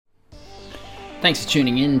Thanks for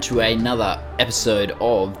tuning in to another episode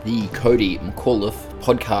of the Cody McAuliffe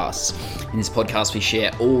podcast. In this podcast, we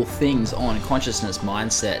share all things on consciousness,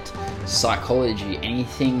 mindset, psychology,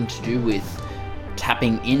 anything to do with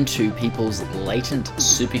tapping into people's latent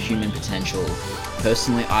superhuman potential.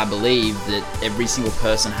 Personally, I believe that every single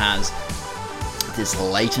person has this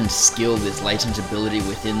latent skill, this latent ability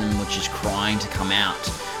within them, which is crying to come out,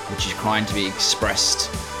 which is crying to be expressed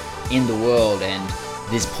in the world. And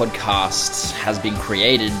this podcast has been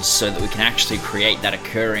created so that we can actually create that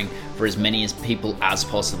occurring for as many as people as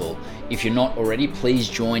possible. If you're not already, please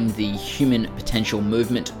join the Human Potential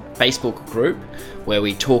Movement Facebook group, where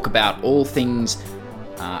we talk about all things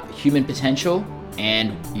human potential,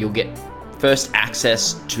 and you'll get first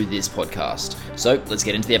access to this podcast. So let's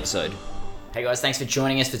get into the episode. Hey guys, thanks for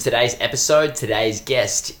joining us for today's episode. Today's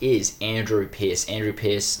guest is Andrew Pearce. Andrew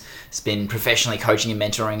Pearce has been professionally coaching and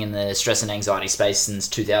mentoring in the stress and anxiety space since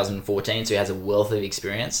 2014, so he has a wealth of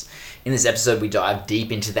experience. In this episode, we dive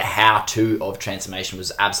deep into the how-to of transformation. It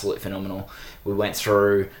was absolutely phenomenal. We went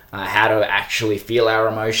through how to actually feel our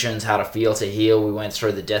emotions, how to feel to heal. We went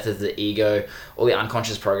through the death of the ego, all the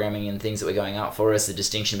unconscious programming and things that were going up for us, the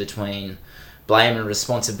distinction between blame and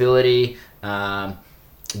responsibility,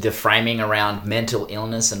 the framing around mental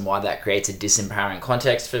illness and why that creates a disempowering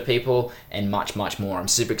context for people, and much, much more. I'm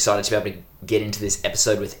super excited to be able to get into this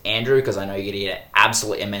episode with Andrew because I know you're going to get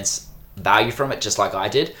absolute immense value from it, just like I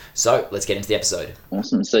did. So let's get into the episode.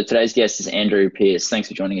 Awesome. So today's guest is Andrew Pearce. Thanks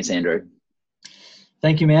for joining us, Andrew.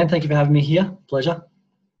 Thank you, man. Thank you for having me here. Pleasure.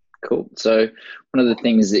 Cool. So one of the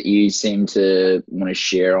things that you seem to want to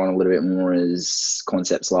share on a little bit more is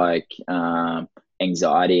concepts like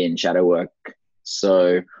anxiety and shadow work.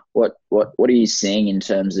 So what are you seeing in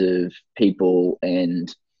terms of people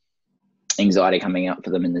and anxiety coming up for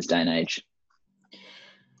them in this day and age?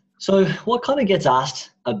 So what kind of gets asked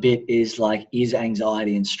a bit is like, is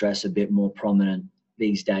anxiety and stress a bit more prominent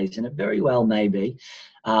these days? And it very well may be,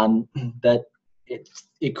 but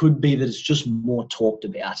it could be that it's just more talked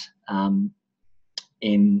about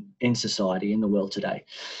in society, in the world today.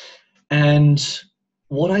 And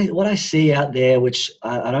what I see out there, which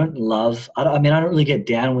I don't love, I don't really get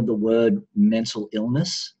down with the word mental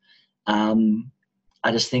illness.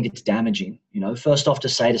 I just think it's damaging. First off, to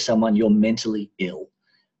say to someone you're mentally ill,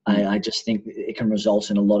 I just think it can result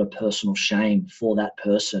in a lot of personal shame for that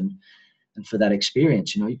person and for that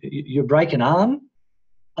experience. You break an arm.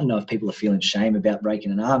 I don't know if people are feeling shame about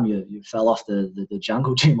breaking an arm. You fell off the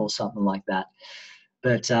jungle gym or something like that.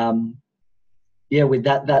 But yeah, with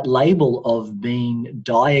that label of being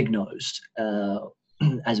diagnosed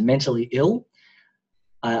as mentally ill,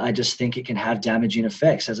 I just think it can have damaging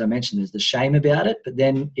effects. As I mentioned, there's the shame about it, but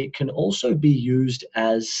then it can also be used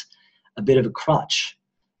as a bit of a crutch,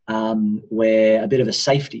 where a bit of a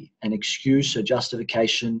safety, an excuse, a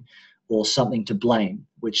justification, or something to blame,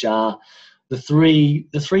 which are the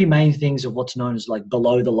three main things of what's known as like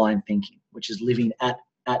below the line thinking, which is living at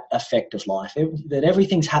effect of life, that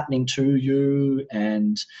everything's happening to you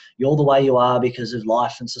and you're the way you are because of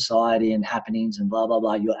life and society and happenings and blah, blah,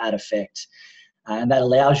 blah. You're at effect. And that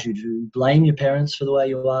allows you to blame your parents for the way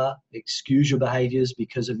you are, excuse your behaviors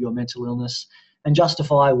because of your mental illness, and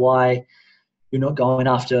justify why you're not going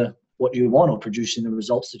after what you want or producing the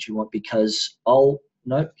results that you want because, oh,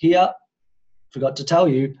 no, here, forgot to tell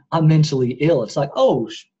you, I'm mentally ill. It's like, oh,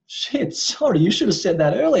 shit, sorry, you should have said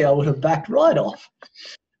that earlier. I would have backed right off.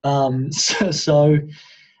 So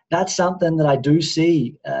that's something that I do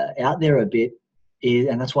see out there a bit,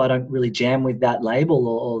 and that's why I don't really jam with that label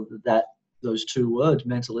or those two words,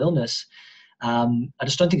 mental illness. I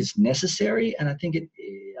just don't think it's necessary, and I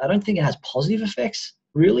don't think it has positive effects,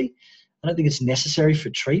 really. I don't think it's necessary for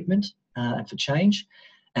treatment and for change,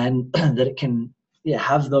 and that it can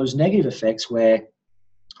have those negative effects where,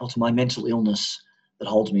 oh, it's my mental illness that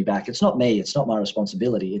holds me back. It's not me. It's not my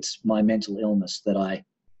responsibility. It's my mental illness that I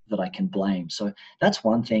can blame. So that's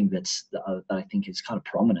one thing that I think is kind of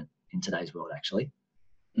prominent in today's world, actually.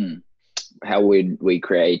 How would we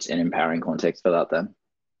create an empowering context for that then?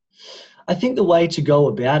 I think the way to go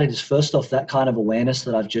about it is, first off, that kind of awareness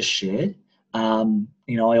that I've just shared.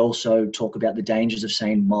 I also talk about the dangers of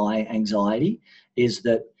saying my anxiety, is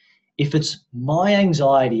that if it's my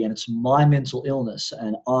anxiety and it's my mental illness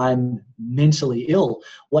and I'm mentally ill,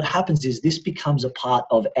 what happens is this becomes a part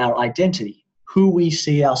of our identity, who we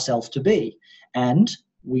see ourselves to be, and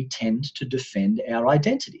we tend to defend our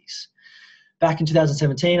identities. Back in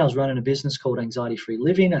 2017, I was running a business called Anxiety Free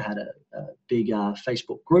Living. I had a big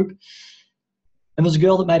Facebook group, and there was a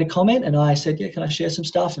girl that made a comment, and I said, yeah, can I share some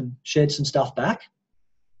stuff? And shared some stuff back.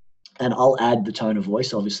 And I'll add the tone of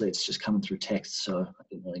voice. Obviously, it's just coming through text, so I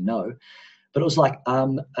didn't really know. But it was like,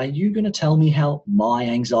 are you going to tell me how my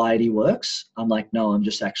anxiety works? I'm like, no, I'm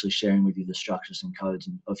just actually sharing with you the structures and codes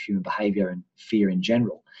of human behavior and fear in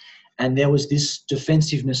general. And there was this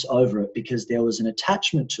defensiveness over it because there was an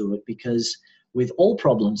attachment to it, because with all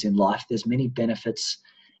problems in life, there's many benefits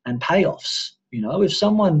and payoffs. You know, if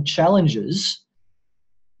someone challenges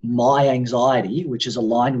my anxiety, which is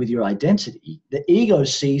aligned with your identity, the ego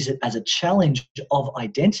sees it as a challenge of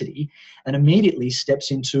identity and immediately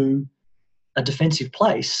steps into a defensive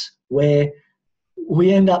place where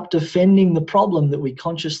we end up defending the problem that we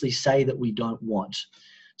consciously say that we don't want.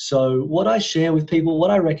 So what I share with people,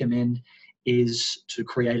 what I recommend is to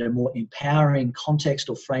create a more empowering context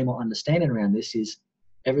or frame or understanding around this is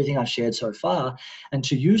everything I've shared so far, and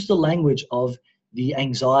to use the language of the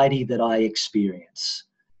anxiety that I experience,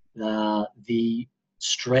 the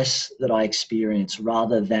stress that I experience,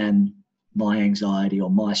 rather than my anxiety or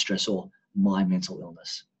my stress or my mental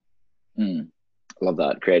illness. I love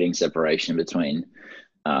that, creating separation between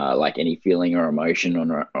like any feeling or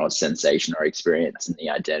emotion or sensation or experience, and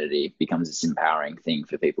the identity becomes this empowering thing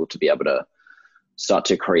for people to be able to start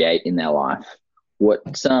to create in their life. What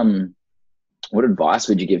advice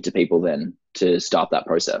would you give to people then to start that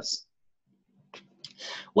process?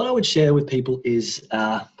 What I would share with people is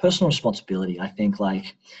personal responsibility. I think,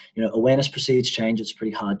 awareness precedes change. It's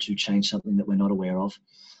pretty hard to change something that we're not aware of.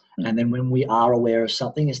 And then when we are aware of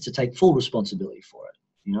something, is to take full responsibility for it.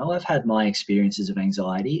 You know, I've had my experiences of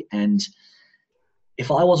anxiety, and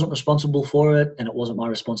if I wasn't responsible for it and it wasn't my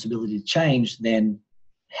responsibility to change, then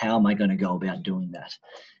how am I going to go about doing that?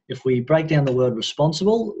 If we break down the word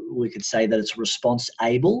responsible, we could say that it's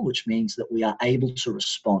response-able, which means that we are able to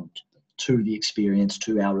respond to the experience,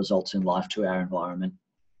 to our results in life, to our environment.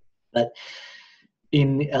 But I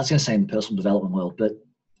was going to say in the personal development world, but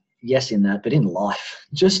yes, in that, but in life,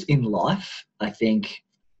 just in life, I think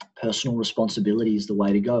personal responsibility is the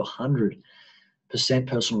way to go. 100%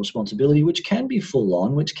 personal responsibility, which can be full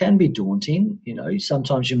on, which can be daunting. You know,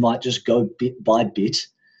 sometimes you might just go bit by bit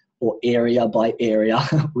or area by area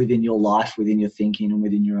within your life, within your thinking and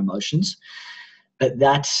within your emotions. But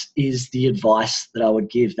that is the advice that I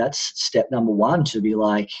would give. That's step number one, to be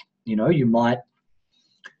like, you know, you might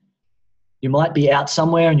be out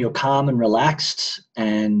somewhere and you're calm and relaxed,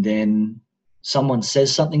 and then someone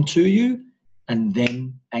says something to you, and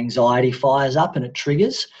then anxiety fires up and it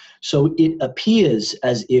triggers. So it appears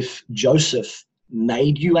as if Joseph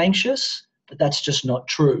made you anxious, but that's just not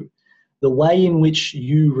true. The way in which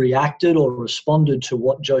you reacted or responded to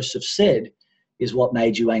what Joseph said is what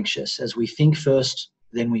made you anxious. As we think first,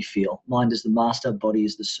 then we feel. Mind is the master, body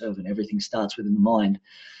is the servant. Everything starts within the mind.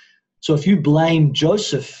 So if you blame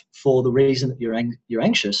Joseph for the reason that you're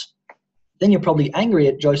anxious, then you're probably angry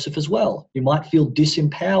at Joseph as well. You might feel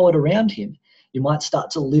disempowered around him. You might start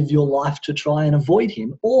to live your life to try and avoid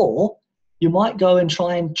him, or you might go and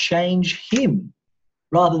try and change him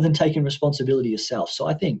rather than taking responsibility yourself. So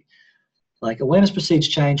I think, like, awareness precedes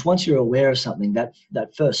change. Once you're aware of something,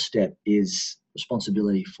 that first step is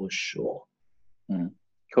responsibility for sure.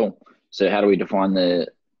 Cool. So how do we define the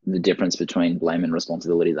difference between blame and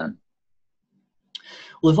responsibility then?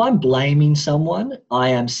 Well, if I'm blaming someone, I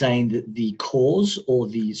am saying that the cause or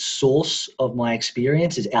the source of my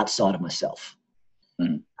experience is outside of myself.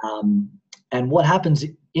 And what happens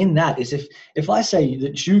in that is if I say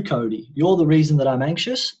that you, Cody, you're the reason that I'm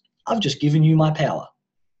anxious, I've just given you my power.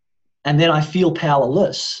 And then I feel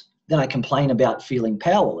powerless. Then I complain about feeling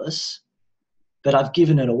powerless, but I've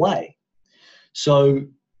given it away. So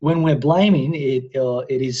when we're blaming, it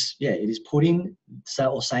is putting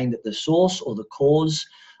or saying that the source or the cause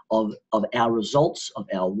of our results, of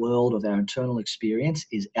our world, of our internal experience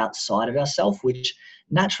is outside of ourselves, which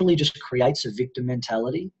naturally just creates a victim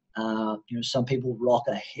mentality. Some people rock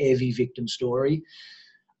a heavy victim story.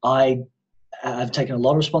 I've taken a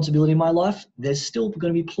lot of responsibility in my life. There's still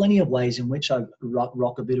going to be plenty of ways in which I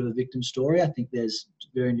rock a bit of a victim story. I think there's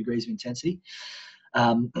varying degrees of intensity.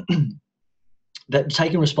 That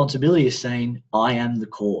taking responsibility is saying, I am the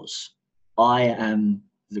cause. I am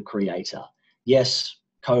the creator. Yes,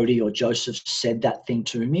 Cody or Joseph said that thing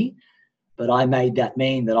to me, but I made that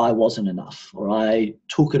mean that I wasn't enough, or I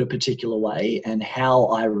took it a particular way, and how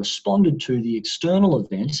I responded to the external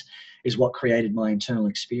event is what created my internal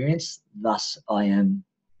experience. Thus, I am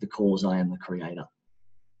the cause. I am the creator.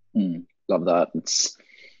 Love that. It's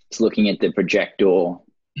looking at the projector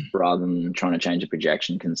rather than trying to change a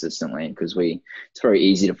projection consistently, because it's very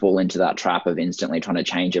easy to fall into that trap of instantly trying to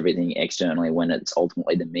change everything externally when it's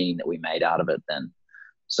ultimately the meaning that we made out of it then.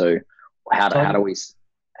 So how do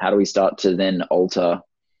we start to then alter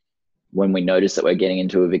when we notice that we're getting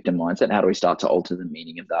into a victim mindset, how do we start to alter the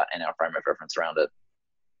meaning of that and our frame of reference around it?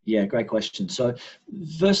 Yeah, great question. So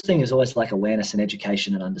first thing is always like awareness and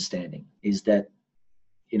education and understanding is that,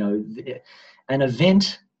 an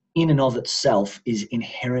event in and of itself is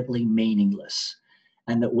inherently meaningless,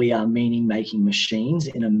 and that we are meaning-making machines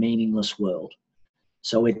in a meaningless world.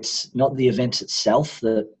 So it's not the event itself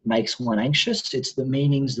that makes one anxious, it's the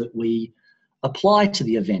meanings that we apply to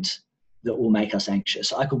the event that will make us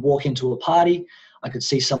anxious. I could walk into a party, I could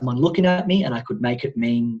see someone looking at me, and I could make it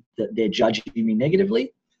mean that they're judging me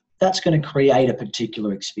negatively. That's going to create a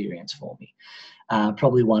particular experience for me,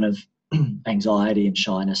 probably one of anxiety and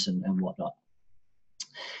shyness and whatnot.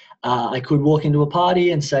 I could walk into a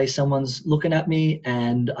party and say someone's looking at me,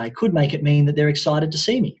 and I could make it mean that they're excited to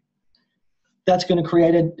see me. That's going to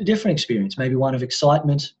create a different experience, maybe one of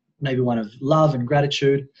excitement, maybe one of love and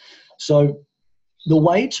gratitude. So the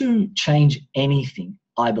way to change anything,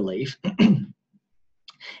 I believe,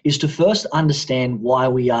 is to first understand why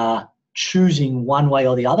we are choosing one way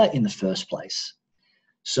or the other in the first place.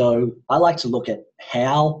 So I like to look at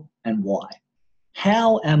how and why.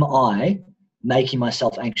 How am I making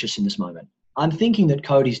myself anxious in this moment? I'm thinking that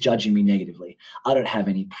Cody's judging me negatively. I don't have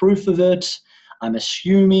any proof of it. I'm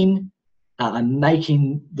assuming. I'm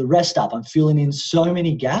making the rest up. I'm filling in so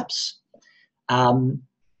many gaps.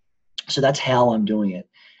 So that's how I'm doing it.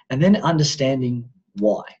 And then understanding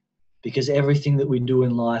why. Because everything that we do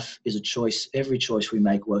in life is a choice. Every choice we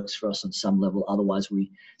make works for us on some level. Otherwise,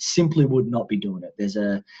 we simply would not be doing it. There's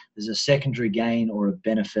a secondary gain or a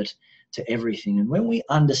benefit to everything. And when we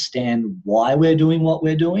understand why we're doing what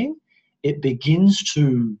we're doing, it begins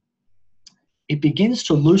to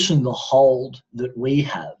loosen the hold that we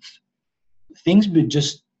have. Things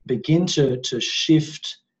just begin to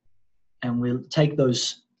shift, and we'll take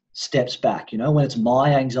those steps back. When it's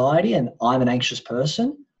my anxiety and I'm an anxious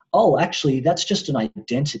person, oh, actually, that's just an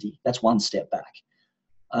identity. That's one step back.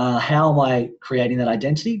 How am I creating that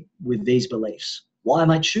identity? With these beliefs. Why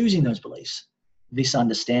am I choosing those beliefs? This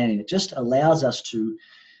understanding. It just allows us to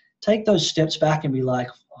take those steps back and be like,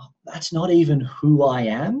 oh, that's not even who I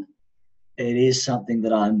am. It is something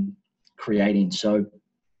that I'm creating. So,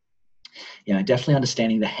 definitely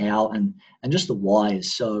understanding the how and just the why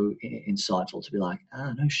is so insightful to be like,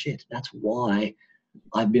 no shit, that's why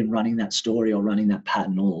I've been running that story or running that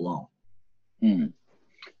pattern all along.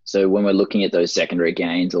 So when we're looking at those secondary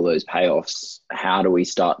gains or those payoffs, how do we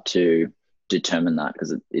start to determine that?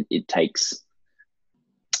 Because it takes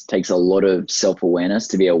a lot of self-awareness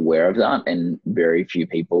to be aware of that, and very few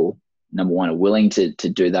people, number one, are willing to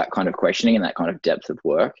do that kind of questioning and that kind of depth of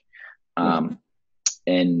work.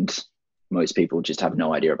 And most people just have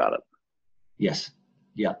no idea about it. Yes.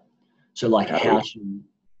 Yeah. So like how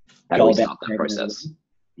do we start that process?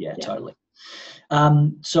 Yeah, totally.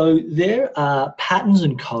 So there are patterns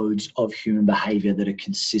and codes of human behavior that are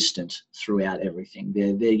consistent throughout everything.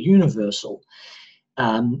 They're universal.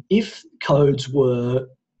 If codes were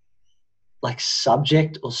like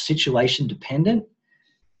subject or situation dependent,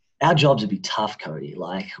 our jobs would be tough, Cody.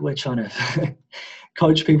 Like we're trying to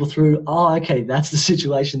coach people through, okay, that's the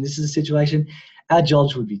situation. This is the situation. Our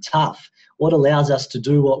jobs would be tough. What allows us to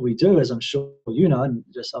do what we do, as I'm sure you know, and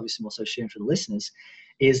just obviously also sharing for the listeners,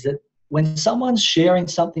 is that when someone's sharing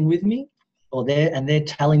something with me or they're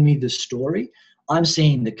telling me the story, I'm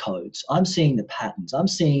seeing the codes, I'm seeing the patterns, I'm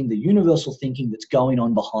seeing the universal thinking that's going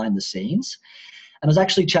on behind the scenes. And I was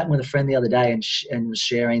actually chatting with a friend the other day and was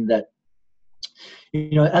sharing that,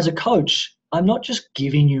 as a coach, I'm not just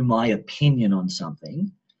giving you my opinion on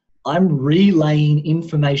something. I'm relaying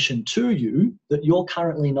information to you that you're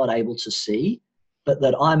currently not able to see, but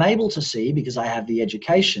that I'm able to see because I have the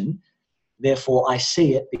education. Therefore, I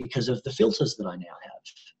see it because of the filters that I now have.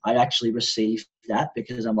 I actually receive that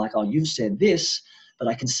because I'm like, oh, you've said this, but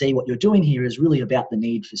I can see what you're doing here is really about the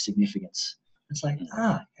need for significance. It's like,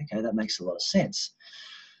 okay, that makes a lot of sense.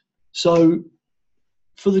 So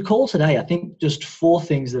for the call today, I think just 4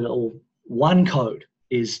 things that are all one code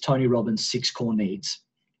is Tony Robbins' 6 core needs.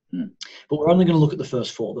 But we're only going to look at the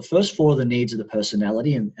first 4. The first 4 are the needs of the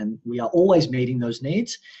personality, and we are always meeting those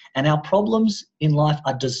needs. And our problems in life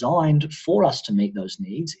are designed for us to meet those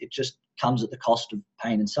needs. It just comes at the cost of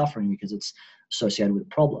pain and suffering because it's associated with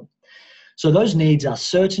a problem. So those needs are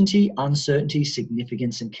certainty, uncertainty,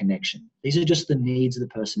 significance, and connection. These are just the needs of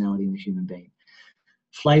the personality in the human being.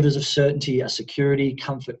 Flavors of certainty are security,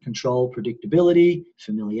 comfort, control, predictability,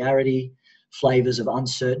 familiarity. Flavors of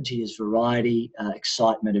uncertainty is variety,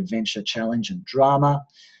 excitement, adventure, challenge, and drama.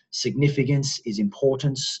 Significance is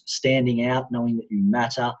importance, standing out, knowing that you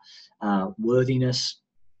matter, worthiness.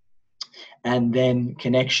 And then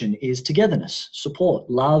connection is togetherness, support,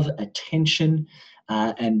 love, attention,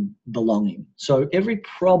 and belonging. So every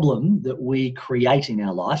problem that we create in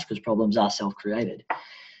our life, because problems are self-created,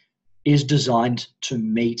 is designed to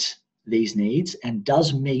meet these needs and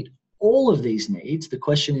does meet all of these needs. The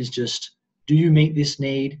question is just, do you meet this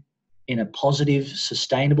need in a positive,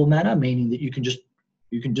 sustainable manner, meaning that you can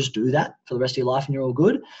just do that for the rest of your life and you're all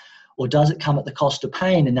good? Or does it come at the cost of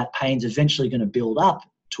pain, and that pain's eventually going to build up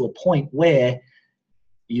to a point where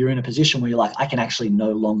you're in a position where you're like, I can actually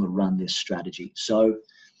no longer run this strategy. So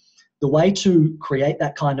the way to create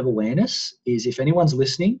that kind of awareness is, if anyone's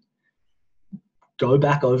listening, go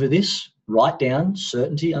back over this, write down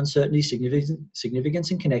certainty, uncertainty,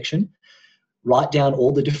 significance, and connection. Write down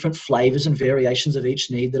all the different flavors and variations of each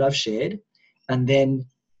need that I've shared. And then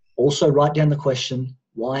also write down the question,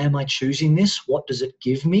 why am I choosing this? What does it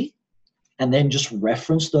give me? And then just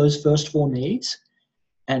reference those first four needs.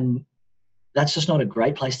 And that's just not a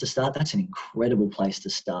great place to start. That's an incredible place to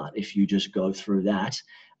start. If you just go through that,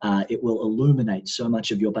 it will illuminate so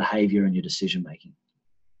much of your behavior and your decision-making.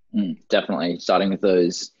 Definitely. Starting with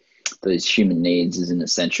those human needs is an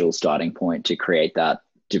essential starting point to create that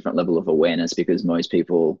different level of awareness, because most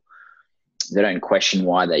people, they don't question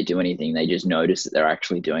why they do anything. They just notice that they're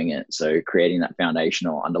actually doing it. So creating that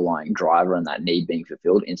foundational underlying driver and that need being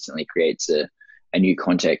fulfilled instantly creates a new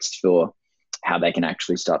context for how they can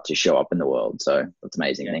actually start to show up in the world. So that's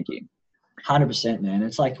amazing. Thank you. 100%, man.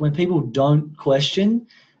 It's like when people don't question,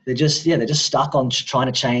 they're just stuck on trying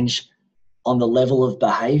to change on the level of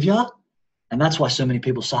behavior. And that's why so many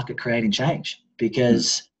people suck at creating change,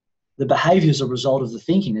 because the behavior is a result of the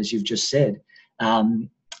thinking, as you've just said. And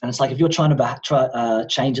it's like, if you're trying to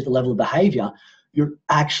change at the level of behavior, you're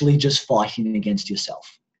actually just fighting against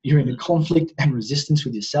yourself. You're in a conflict and resistance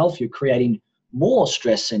with yourself. You're creating more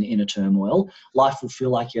stress and inner turmoil. Life will feel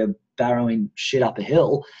like you're barrowing shit up a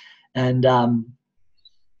hill. And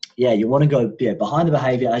you want to go behind the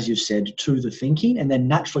behavior, as you've said, to the thinking, and then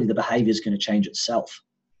naturally the behavior is going to change itself.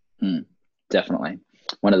 Definitely.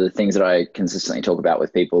 One of the things that I consistently talk about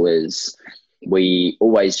with people is we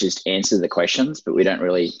always just answer the questions, but we don't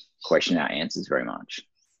really question our answers very much.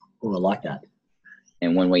 Oh, I like that.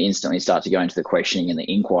 And when we instantly start to go into the questioning and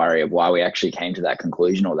the inquiry of why we actually came to that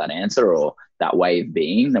conclusion or that answer or that way of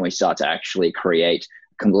being, then we start to actually create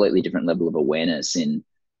a completely different level of awareness in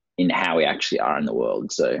how we actually are in the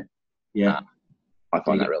world. So I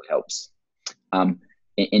find that really helps.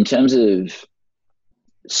 In terms of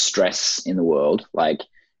stress in the world, like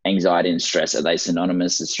anxiety and stress, are they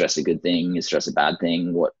synonymous? Is stress a good thing? Is stress a bad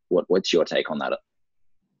thing? What's your take on that?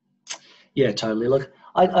 Yeah, totally. Look,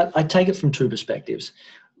 I take it from two perspectives.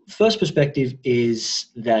 First perspective is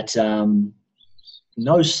that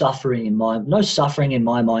no suffering in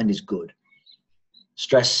my mind is good.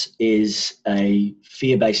 Stress is a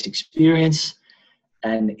fear-based experience,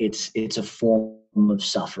 and it's a form of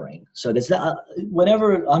suffering. So there's that.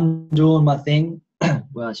 Whenever I'm doing my thing,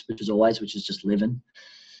 which is just living,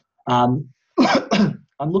 I'm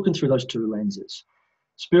looking through those two lenses.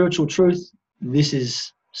 Spiritual truth, this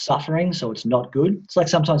is suffering, so it's not good. It's like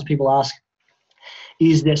sometimes people ask,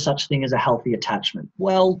 is there such thing as a healthy attachment?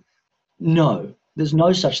 Well, no, there's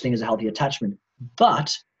no such thing as a healthy attachment,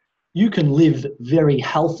 but you can live very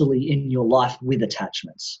healthily in your life with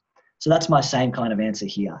attachments. So that's my same kind of answer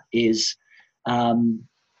here. Is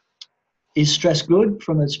stress good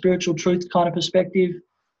from a spiritual truth kind of perspective?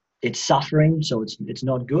 It's suffering, so it's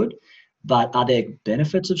not good. But are there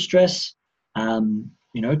benefits of stress?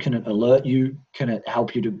 Can it alert you? Can it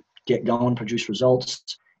help you to get going, produce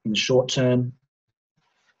results in the short term?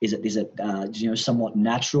 Is it somewhat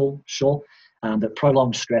natural? Sure. But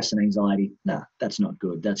prolonged stress and anxiety, that's not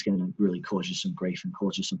good. That's going to really cause you some grief and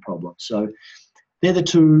cause you some problems. So they're the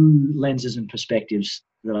two lenses and perspectives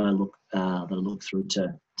that I look through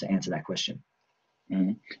to answer that question.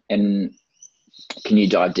 Mm-hmm. And can you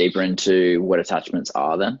dive deeper into what attachments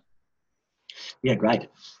are then? Yeah, great.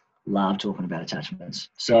 Love talking about attachments.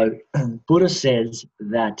 So Buddha says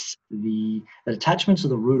that attachments are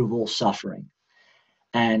the root of all suffering.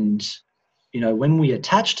 And, when we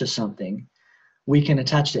attach to something, we can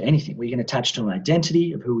attach to anything. We can attach to an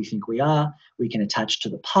identity of who we think we are. We can attach to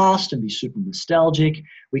the past and be super nostalgic.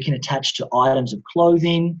 We can attach to items of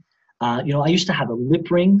clothing. I used to have a lip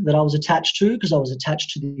ring that I was attached to because I was attached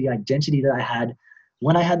to the identity that I had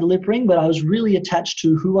when I had the lip ring, but I was really attached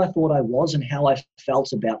to who I thought I was and how I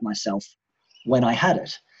felt about myself when I had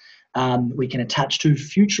it. We can attach to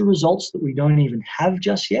future results that we don't even have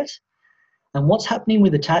just yet. And what's happening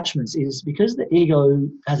with attachments is because the ego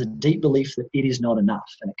has a deep belief that it is not enough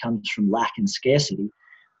and it comes from lack and scarcity,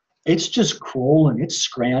 it's just crawling, it's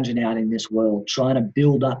scrounging out in this world, trying to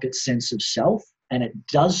build up its sense of self, and it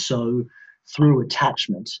does so through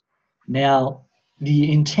attachment. Now,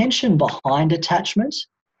 the intention behind attachment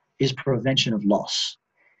is prevention of loss.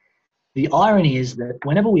 The irony is that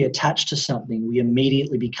whenever we attach to something, we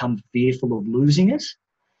immediately become fearful of losing it.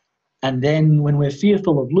 And then when we're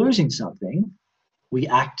fearful of losing something, we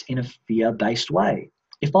act in a fear-based way.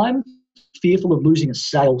 If I'm fearful of losing a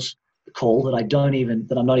sales call that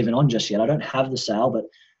I'm not even on just yet, I don't have the sale, but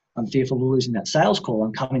I'm fearful of losing that sales call,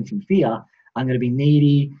 I'm coming from fear, I'm going to be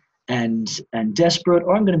needy and desperate,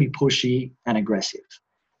 or I'm going to be pushy and aggressive.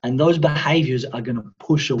 And those behaviors are going to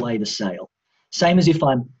push away the sale. Same as if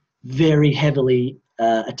I'm very heavily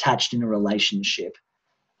attached in a relationship.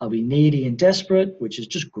 I'll be needy and desperate, which is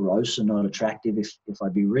just gross and not attractive if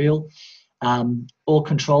I'd be real, or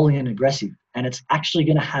controlling and aggressive. And it's actually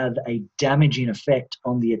going to have a damaging effect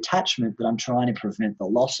on the attachment that I'm trying to prevent the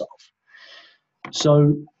loss of.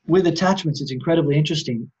 So with attachments, it's incredibly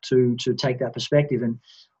interesting to take that perspective. And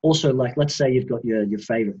also, like, let's say you've got your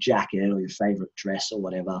favorite jacket or your favorite dress or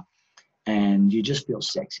whatever, and you just feel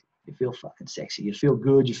sexy. You feel fucking sexy. You feel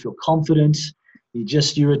good. You feel confident.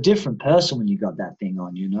 You're a different person when you got that thing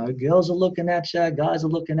on, you know. Girls are looking at you. Guys are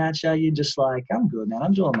looking at you. You're just like, I'm good, man.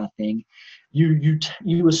 I'm doing my thing.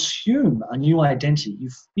 You assume a new identity. You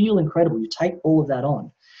feel incredible. You take all of that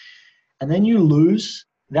on. And then you lose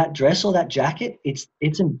that dress or that jacket. It's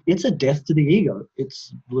a death to the ego.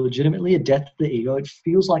 It's legitimately a death to the ego. It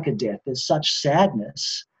feels like a death. There's such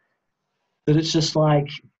sadness that it's just like,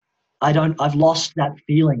 I've lost that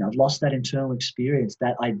feeling. I've lost that internal experience.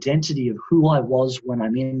 That identity of who I was when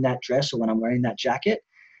I'm in that dress or when I'm wearing that jacket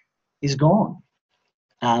is gone.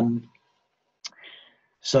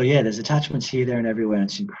 So yeah, there's attachments here, there, and everywhere. And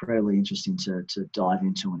it's incredibly interesting to dive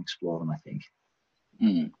into and explore them, I think.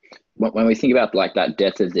 When we think about like that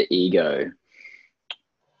death of the ego,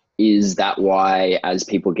 is that why as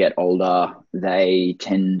people get older, they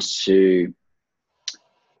tend to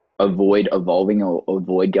avoid evolving or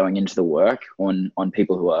avoid going into the work on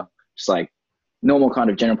people who are just like normal kind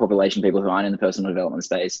of general population, people who aren't in the personal development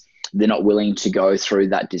space? They're not willing to go through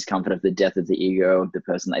that discomfort of the death of the ego of the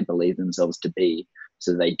person they believe themselves to be,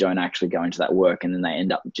 so they don't actually go into that work, and then they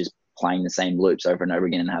end up just playing the same loops over and over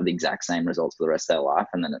again and have the exact same results for the rest of their life,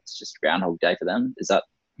 and then it's just Groundhog Day for them. Is that?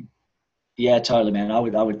 Yeah, totally, man. I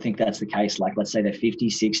would think that's the case. Like, let's say they're 50,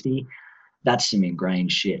 60. That's some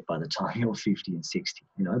ingrained shit by the time you're 50 and 60.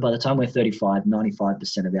 You know, by the time we're 35,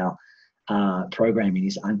 95% of our programming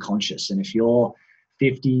is unconscious. And if you're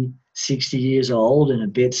 50, 60 years old and a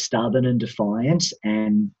bit stubborn and defiant,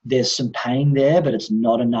 and there's some pain there, but it's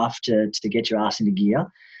not enough to get your ass into gear,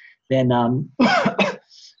 then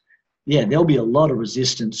yeah, there'll be a lot of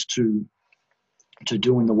resistance to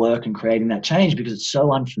doing the work and creating that change because it's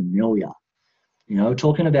so unfamiliar. You know,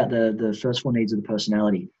 talking about the first four needs of the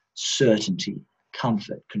personality: certainty,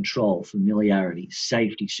 comfort, control, familiarity,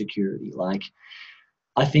 safety, security. Like,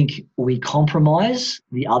 I think we compromise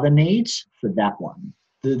the other needs for that one.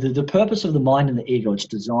 The purpose of the mind and the ego, it's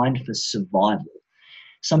designed for survival.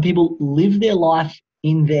 Some people live their life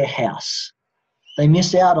in their house. They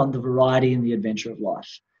miss out on the variety and the adventure of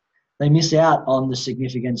life. They miss out on the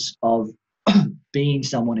significance of being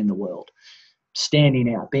someone in the world,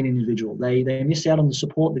 standing out, being an individual. They miss out on the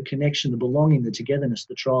support, the connection, the belonging, the togetherness,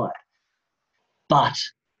 the tribe. But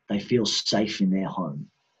they feel safe in their home.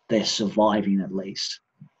 They're surviving at least.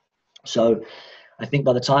 So I think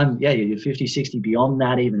by the time, you're 50, 60, beyond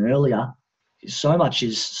that, even earlier, so much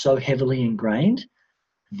is so heavily ingrained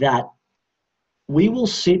that we will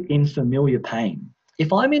sit in familiar pain.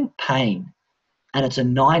 If I'm in pain and it's a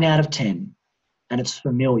 9 out of 10 and it's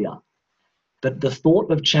familiar, but the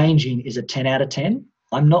thought of changing is a 10 out of 10,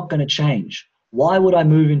 I'm not going to change. Why would I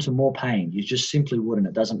move into more pain? You just simply wouldn't.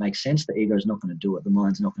 It doesn't make sense. The ego is not going to do it. The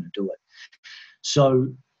mind's not going to do it.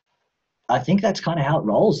 So I think that's kind of how it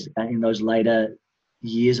rolls in those later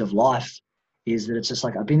years of life, is that it's just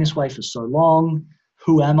like, I've been this way for so long.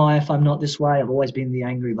 Who am I if I'm not this way? I've always been the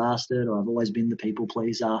angry bastard, or I've always been the people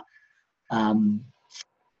pleaser.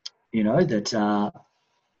 You know, that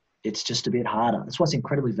it's just a bit harder. That's why it's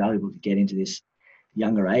incredibly valuable to get into this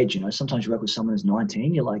younger age. You know, sometimes you work with someone who's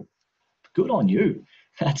 19, you're like, good on you.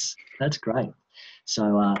 That's great.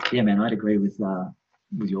 So yeah, man, I'd agree with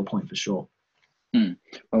your point for sure.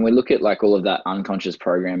 When we look at like all of that unconscious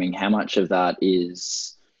programming, how much of that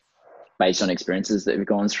is based on experiences that we've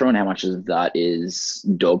gone through, and how much of that is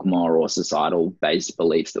dogma or societal based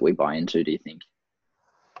beliefs that we buy into, do you think?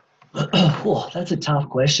 Oh, that's a tough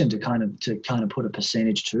question to kind of put a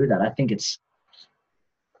percentage to that. I think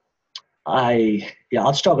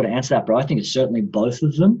I'd struggle to answer that, bro. I think it's certainly both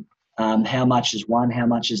of them. How much is one? How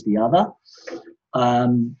much is the other? I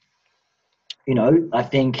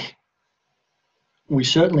think we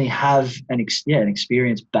certainly have an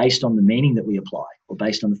experience based on the meaning that we apply, or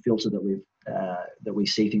based on the filter that we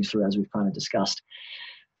see things through, as we've kind of discussed.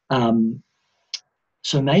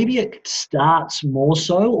 So maybe it starts more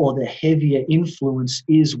so, or the heavier influence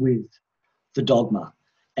is with the dogma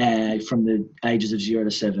from the ages of 0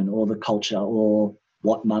 to 7, or the culture, or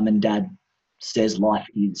what mum and dad says life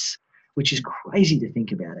is, which is crazy to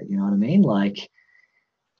think about it. You know what I mean? Like,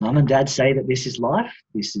 mum and dad say that this is life,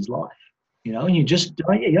 and you just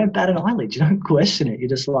don't bat an eyelid. You don't question it. You're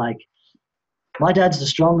just like, my dad's the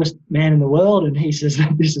strongest man in the world, and he says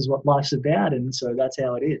that this is what life's about, and so that's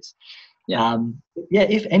how it is. Yeah.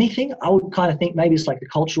 If anything, I would kind of think maybe it's like the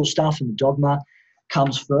cultural stuff and the dogma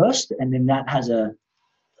comes first, and then that has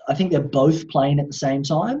I think they're both playing at the same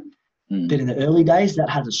time. But in the early days, that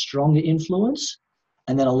has a stronger influence,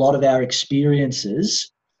 and then a lot of our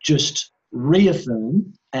experiences just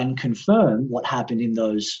reaffirm and confirm what happened in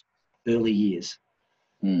those early years.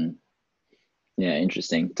 Yeah,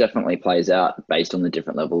 interesting. Definitely plays out based on the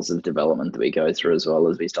different levels of development that we go through, as well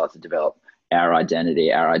as we start to develop our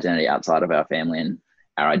identity outside of our family, and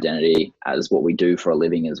our identity as what we do for a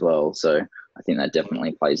living as well. So I think that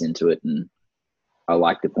definitely plays into it. And I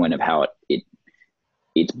like the point of how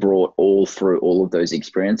it's brought all through all of those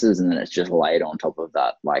experiences, and then it's just laid on top of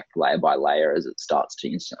that, like layer by layer, as it starts to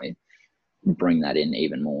instantly bring that in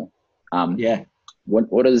even more.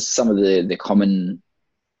 What is some of the common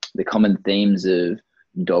themes of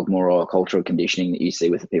dogma or cultural conditioning that you see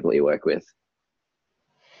with the people you work with?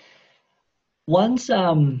 One's,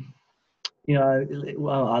 I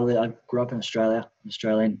grew up in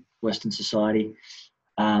Australian Western society.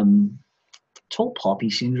 Tall poppy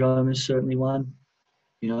syndrome is certainly one,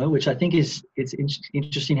 which I think it's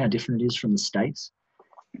interesting how different it is from the States.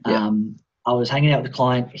 Yeah. I was hanging out with a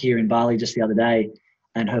client here in Bali just the other day,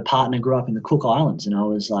 and her partner grew up in the Cook Islands, and I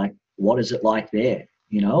was like, what is it like there?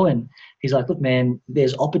 And he's like, look, man,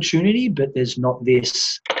 there's opportunity, but there's not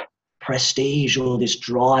this prestige or this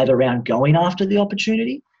drive around going after the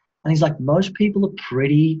opportunity. And he's like, most people are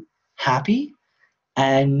pretty happy,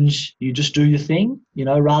 and you just do your thing,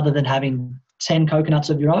 rather than having 10 coconuts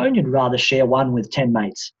of your own, you'd rather share one with 10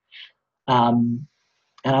 mates. And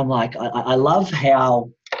I'm like, I love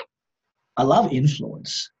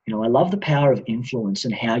influence. I love the power of influence,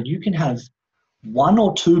 and how you can have one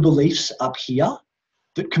or two beliefs up here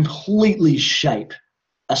that completely shape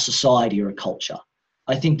a society or a culture.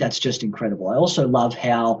 I think that's just incredible. I also love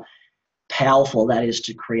how powerful that is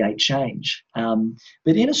to create change.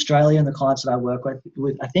 But in Australia and the clients that I work with,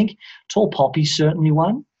 I think tall poppy's certainly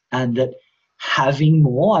one, and that having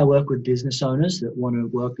more, I work with business owners that want to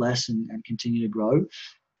work less and continue to grow.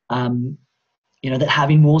 That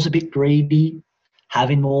having more is a bit greedy,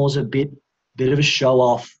 having more is a bit of a show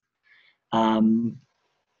off.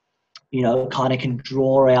 Kind of can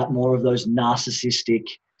draw out more of those narcissistic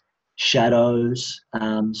shadows.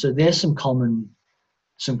 So there's some common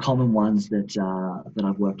ones that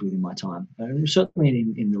I've worked with in my time, certainly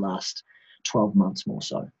in the last 12 months more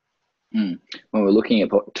so. When we're looking at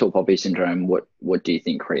tall poppy syndrome, what do you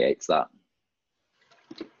think creates that?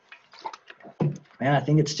 Man, I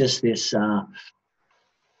think it's just this. I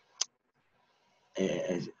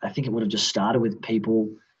think it would have just started with people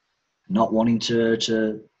not wanting to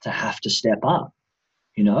have to step up.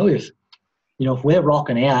 If we're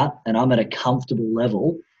rocking out and I'm at a comfortable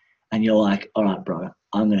level, and you're like, all right, bro,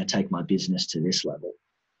 I'm going to take my business to this level.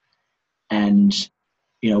 And,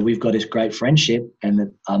 we've got this great friendship, and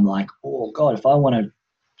that I'm like, oh God, if I want to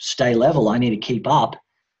stay level, I need to keep up.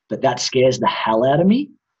 But that scares the hell out of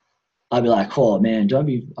me. I'd be like, oh man, don't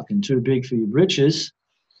be fucking too big for your britches.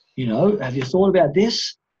 Have you thought about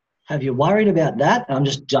this? Have you worried about that? And I'm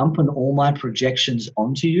just dumping all my projections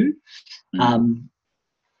onto you. I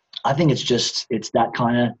think it's that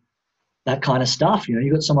kind of stuff.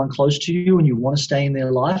 You got someone close to you, and you want to stay in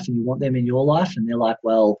their life, and you want them in your life, and they're like,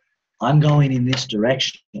 well, I'm going in this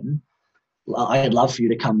direction. I'd love for you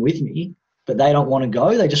to come with me, but they don't want to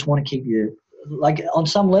go. They just want to keep you, like, on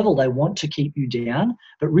some level, they want to keep you down,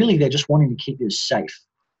 but really they're just wanting to keep you safe.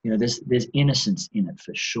 There's innocence in it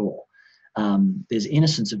for sure. There's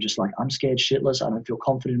innocence of just like, I'm scared shitless. I don't feel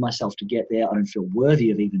confident in myself to get there. I don't feel worthy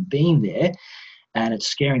of even being there. And it's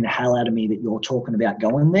scaring the hell out of me that you're talking about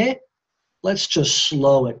going there. Let's just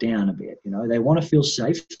slow it down a bit. They want to feel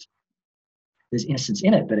safe. There's innocence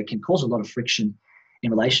in it, but it can cause a lot of friction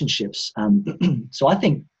in relationships. So I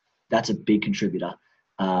think that's a big contributor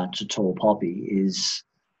to tall poppy is,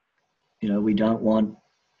 we don't want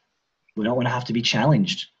to have to be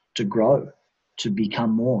challenged to grow, to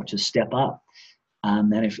become more, to step up.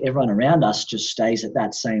 And if everyone around us just stays at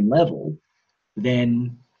that same level,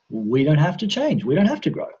 then we don't have to change. We don't have to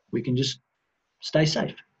grow. We can just stay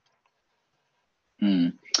safe.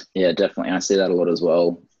 Yeah, definitely. I see that a lot as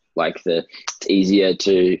well. Like it's easier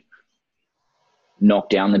to knock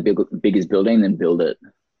down the biggest building than build it.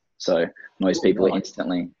 So most people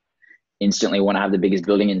instantly want to have the biggest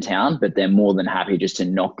building in town, but they're more than happy just to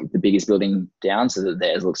knock the biggest building down so that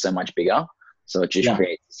theirs looks so much bigger. So it just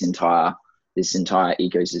creates this entire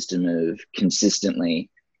ecosystem of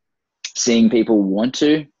consistently seeing people want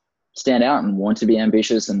to stand out and want to be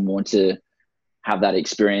ambitious and want to have that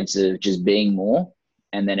experience of just being more.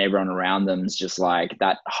 And then everyone around them is just like,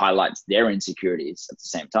 that highlights their insecurities at the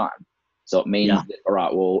same time. So it means that, all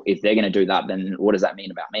right, well, if they're going to do that, then what does that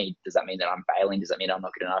mean about me? Does that mean that I'm failing? Does that mean I'm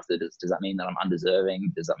not good enough? Does that mean that I'm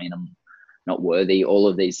undeserving? Does that mean I'm not worthy? All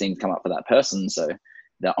of these things come up for that person. So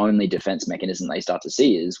the only defense mechanism they start to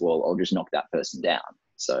see is, well, I'll just knock that person down.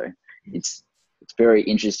 So it's very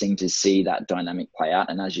interesting to see that dynamic play out.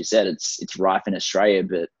 And as you said, it's rife in Australia,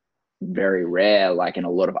 but very rare, like in a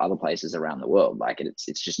lot of other places around the world. Like it's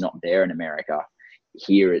just not there in America.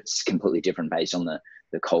 Here it's completely different based on the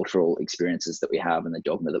cultural experiences that we have and the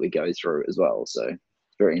dogma that we go through as well. So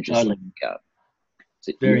it's very interesting.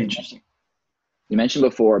 So very interesting. You mentioned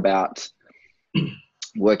before about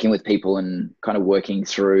working with people and kind of working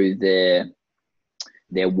through their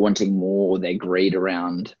wanting more, or their greed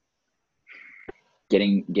around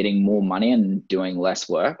getting more money and doing less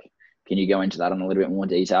work. Can you go into that in a little bit more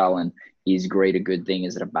detail? And is greed a good thing?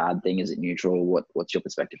 Is it a bad thing? Is it neutral? What's your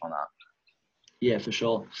perspective on that? Yeah, for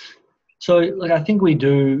sure. So, like, I think we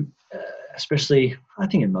do, especially, I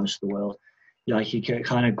think in most of the world, like you can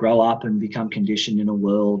kind of grow up and become conditioned in a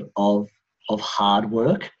world of hard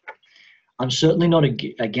work. I'm certainly not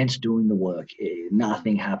against doing the work.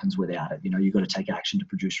 Nothing happens without it. You know, you've got to take action to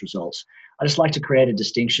produce results. I just like to create a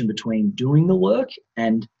distinction between doing the work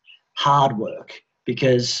and hard work,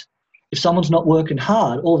 because if someone's not working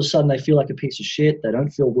hard, all of a sudden they feel like a piece of shit. They don't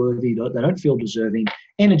feel worthy. They don't feel deserving.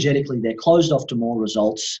 Energetically, they're closed off to more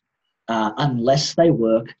results unless they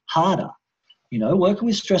work harder. You know, working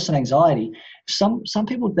with stress and anxiety, some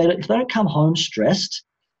people, if they don't come home stressed,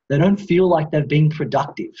 they don't feel like they've been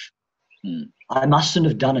productive. I mustn't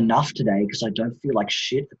have done enough today because I don't feel like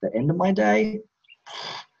shit at the end of my day.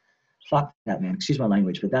 Fuck that, man. Excuse my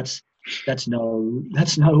language, but that's no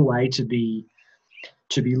way to be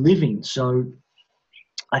living. So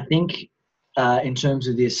I think in terms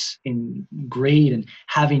of this, in greed and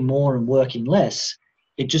having more and working less,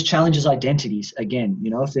 it just challenges identities again.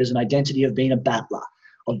 You know, if there's an identity of being a battler,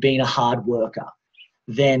 of being a hard worker,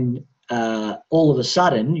 then all of a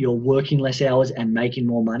sudden you're working less hours and making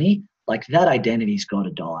more money. Like, that identity's got to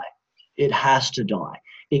die. It has to die.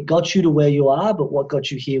 It got you to where you are, but what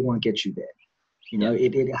got you here won't get you there. You know,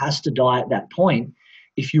 it has to die at that point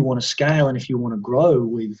if you want to scale and if you want to grow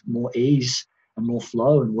with more ease and more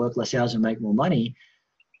flow and work less hours and make more money.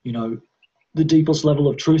 You know, the deepest level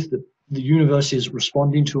of truth that the universe is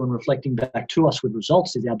responding to and reflecting back to us with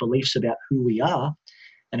results is our beliefs about who we are.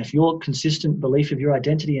 And if your consistent belief of your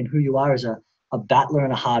identity and who you are as a battler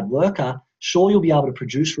and a hard worker, sure, you'll be able to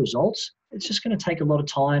produce results. It's just going to take a lot of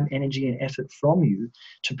time, energy, and effort from you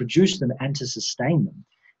to produce them and to sustain them.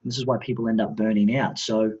 And this is why people end up burning out.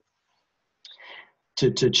 So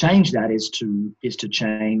to change that is to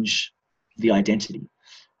change the identity.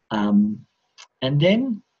 And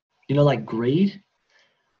then, you know, like greed,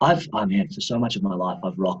 for so much of my life,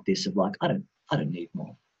 I've rocked this of like, I don't need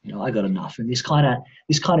more. You know, I got enough. And this kind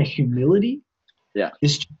of humility,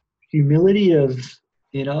 this humility of,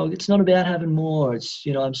 you know, it's not about having more. It's,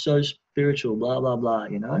 you know, I'm so spiritual, blah, blah, blah,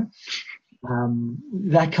 you know.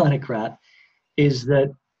 That kind of crap is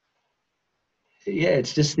that, yeah,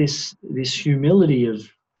 it's just this humility of,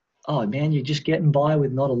 oh, man, you're just getting by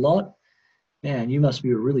with not a lot. Man, you must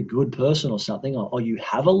be a really good person or something. Or you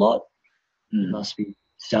have a lot. You must be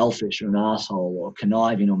selfish or an asshole or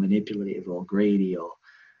conniving or manipulative or greedy or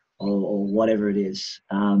whatever it is.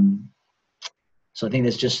 So I think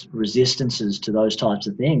there's just resistances to those types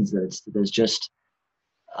of things.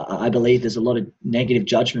 I believe there's a lot of negative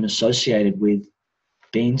judgment associated with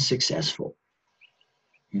being successful.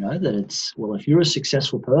 You know, that it's, well, if you're a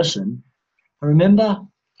successful person, I remember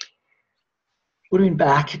would have been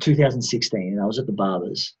back 2016 and I was at the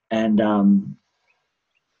barbers and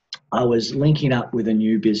I was linking up with a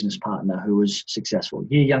new business partner who was successful, a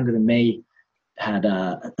year younger than me, had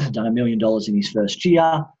done $1 million in his first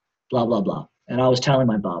year, blah, blah, blah. And I was telling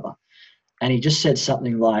my barber and he just said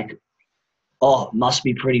something like, oh, it must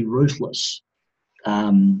be pretty ruthless,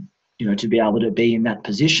 you know, to be able to be in that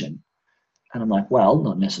position. And I'm like, well,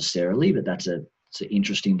 not necessarily, but it's an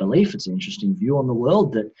interesting belief. It's an interesting view on the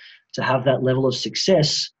world, that to have that level of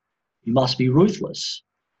success, you must be ruthless.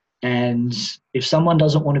 And if someone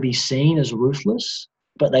doesn't want to be seen as ruthless,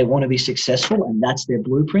 but they want to be successful, and that's their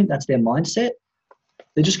blueprint, that's their mindset,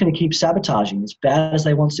 they're just going to keep sabotaging. As bad as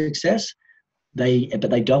they want success, but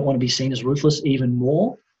they don't want to be seen as ruthless even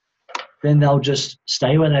more, then they'll just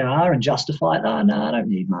stay where they are and justify it. Oh, no, I don't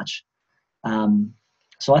need much.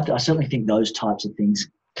 So I certainly think those types of things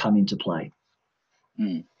come into play.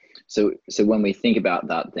 So when we think about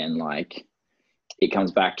that, then like it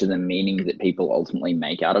comes back to the meaning that people ultimately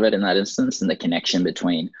make out of it in that instance, and the connection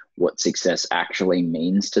between what success actually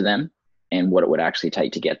means to them and what it would actually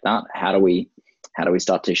take to get that. How do we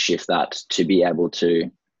start to shift that to be able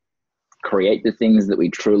to create the things that we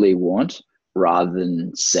truly want, rather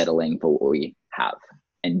than settling for what we have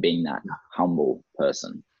and being that humble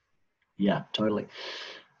person? Yeah, totally.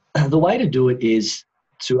 The way to do it is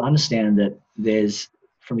to understand that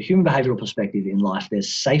from a human behavioral perspective in life,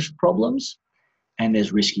 there's safe problems and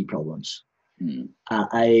there's risky problems.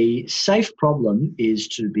 A safe problem is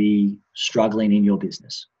to be struggling in your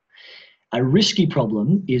business. A risky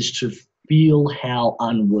problem is to feel how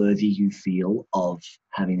unworthy you feel of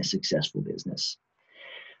having a successful business.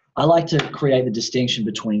 I like to create the distinction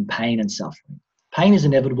between pain and suffering. Pain is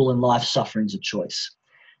inevitable in life. Suffering is a choice.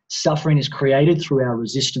 Suffering is created through our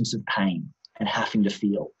resistance of pain and having to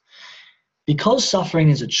feel. Because suffering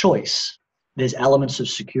is a choice, there's elements of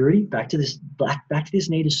security, back to this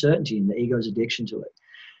need of certainty and the ego's addiction to it.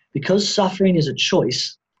 Because suffering is a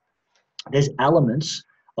choice, there's elements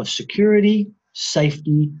of security,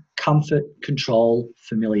 safety, comfort, control,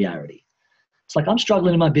 familiarity. It's like, I'm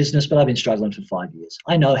struggling in my business, but I've been struggling for 5 years.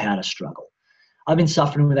 I know how to struggle. I've been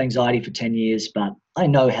suffering with anxiety for 10 years, but I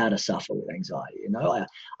know how to suffer with anxiety. You know,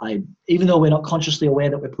 I even though we're not consciously aware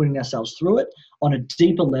that we're putting ourselves through it, on a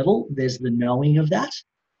deeper level, there's the knowing of that.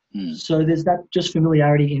 So there's that just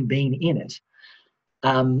familiarity in being in it.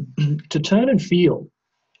 To turn and feel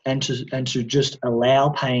and to just allow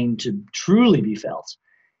pain to truly be felt.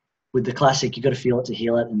 With the classic, you've got to feel it to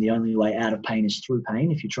heal it, and the only way out of pain is through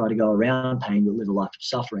pain. If you try to go around pain, you'll live a life of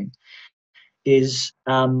suffering.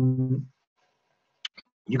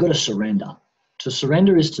 You've got to surrender. To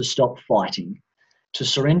surrender is to stop fighting. To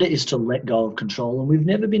surrender is to let go of control, and we've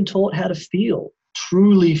never been taught how to feel,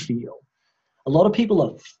 truly feel. A lot of people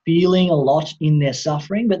are feeling a lot in their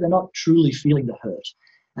suffering, but they're not truly feeling the hurt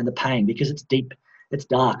and the pain, because it's deep, it's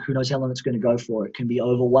dark. Who knows how long it's going to go for? It can be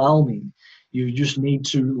overwhelming. You just need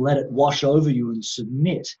to let it wash over you and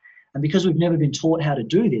submit. And because we've never been taught how to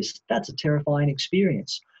do this, that's a terrifying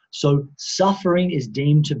experience. So suffering is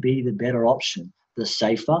deemed to be the better option, the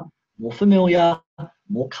safer, more familiar,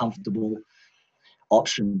 more comfortable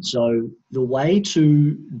option. So the way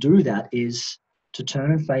to do that is to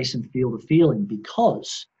turn and face and feel the feeling,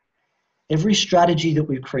 because every strategy that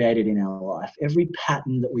we've created in our life, every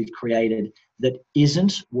pattern that we've created that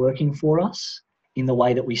isn't working for us in the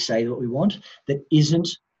way that we say that we want, that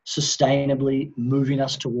isn't sustainably moving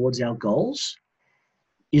us towards our goals,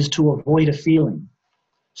 is to avoid a feeling.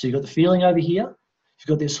 So you've got the feeling over here. You've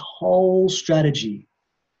got this whole strategy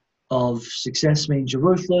of success means you're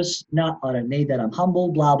ruthless. No, I don't need that. I'm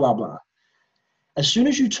humble, blah, blah, blah. As soon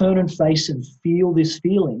as you turn and face and feel this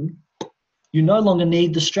feeling, you no longer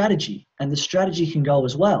need the strategy, and the strategy can go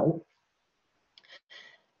as well.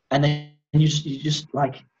 And then you just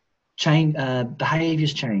like change,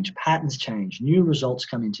 behaviors change, patterns change, new results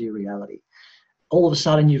come into your reality. All of a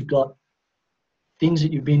sudden, you've got things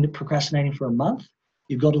that you've been procrastinating for a month.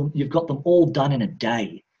 You've got them all done in a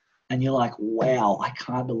day. And you're like, wow, I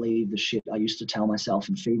can't believe the shit I used to tell myself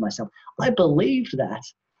and feed myself. I believed that.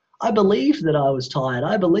 I believed that I was tired.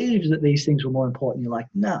 I believed that these things were more important. You're like,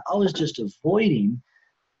 no, I was just avoiding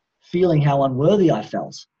feeling how unworthy I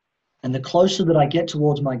felt. And the closer that I get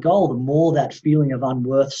towards my goal, the more that feeling of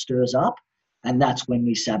unworth stirs up. And that's when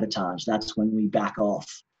we sabotage. That's when we back off.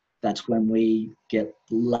 That's when we get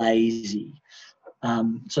lazy.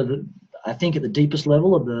 I think at the deepest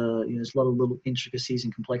level of there's a lot of little intricacies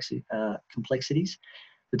and complexities.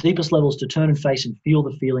 The deepest level is to turn and face and feel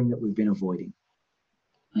the feeling that we've been avoiding.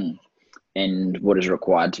 And what is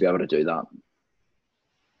required to be able to do that?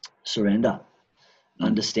 Surrender.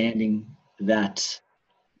 Understanding that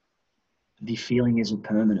the feeling isn't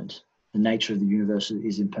permanent. The nature of the universe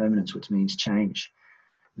is impermanence, which means change.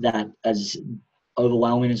 That as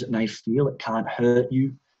overwhelming as it may feel, it can't hurt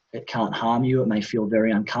you. It can't harm you. It may feel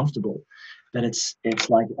very uncomfortable. But it's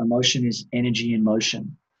like emotion is energy in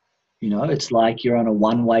motion. You know, it's like you're on a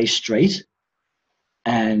one-way street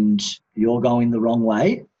and you're going the wrong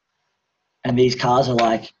way. And these cars are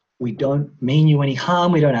like We don't mean you any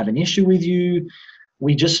harm. We don't have an issue with you.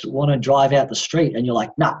 We just want to drive out the street. And you're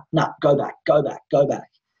like, nah, go back, go back, go back.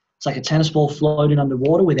 It's like a tennis ball floating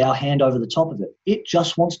underwater with our hand over the top of it. It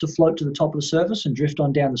just wants to float to the top of the surface and drift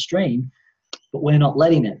on down the stream, but we're not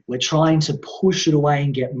letting it. We're trying to push it away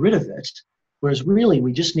and get rid of it, whereas really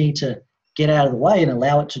we just need to get out of the way and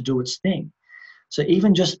allow it to do its thing. So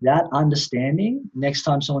even just that understanding, next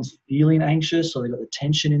time someone's feeling anxious or they've got the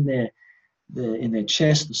tension in their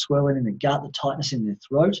chest, the swelling in the gut, the tightness in their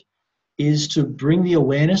throat, is to bring the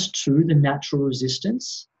awareness to the natural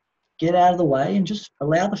resistance, get out of the way and just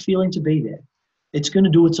allow the feeling to be there. It's going to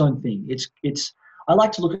do its own thing. I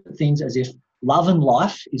like to look at things as if love and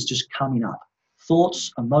life is just coming up.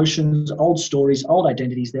 Thoughts, emotions, old stories, old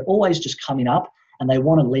identities, they're always just coming up and they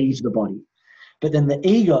want to leave the body. But then the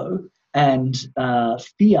ego and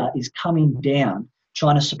fear is coming down,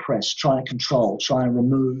 trying to suppress, trying to control, trying to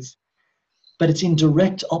remove. But it's in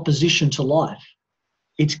direct opposition to life.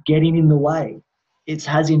 It's getting in the way. It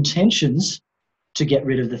has intentions to get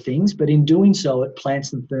rid of the things, but in doing so, it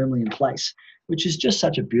plants them firmly in place, which is just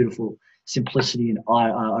such a beautiful simplicity and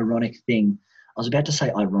ironic thing. I was about to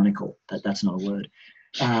say ironical, but that's not a word.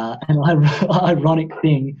 An ironic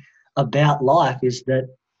thing about life is that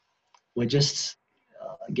we're just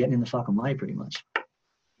getting in the fucking way pretty much.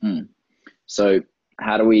 So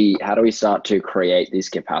how do we start to create this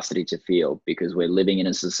capacity to feel? Because we're living in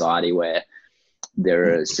a society where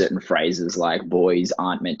there are certain phrases like boys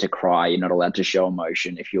aren't meant to cry, you're not allowed to show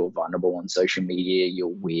emotion, if you're vulnerable on social media, you're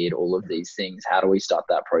weird, all of these things. How do we start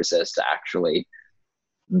that process to actually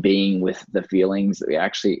being with the feelings that are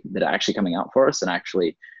actually coming up for us and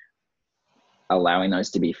actually allowing those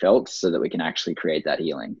to be felt so that we can actually create that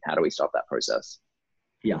healing? How do we stop that process?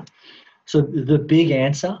 Yeah. So the big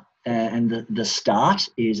answer and the start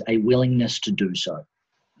is a willingness to do so.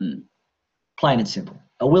 Plain and simple.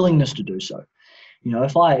 A willingness to do so. You know,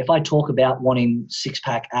 if I talk about wanting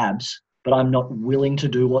six-pack abs, but I'm not willing to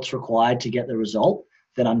do what's required to get the result,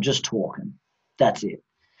 then I'm just talking. That's it.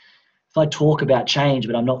 If I talk about change,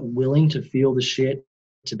 but I'm not willing to feel the shit,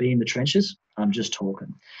 to be in the trenches, I'm just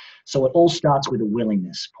talking. So it all starts with a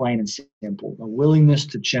willingness, plain and simple. A willingness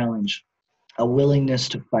to challenge, a willingness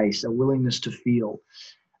to face, a willingness to feel.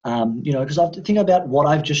 You know, because I have to think about what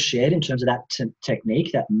I've just shared in terms of that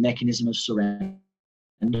technique, that mechanism of surrender.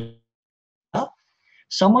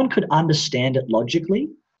 Someone could understand it logically,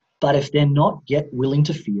 but if they're not yet willing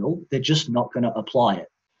to feel, they're just not going to apply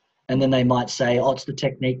it. And then they might say, oh, it's the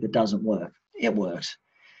technique that doesn't work. It works.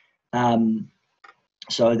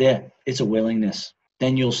 So there, it's a willingness.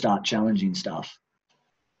 Then you'll start challenging stuff.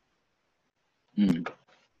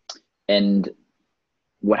 And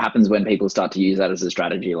what happens when people start to use that as a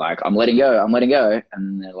strategy? Like, I'm letting go.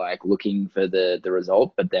 And they're like looking for the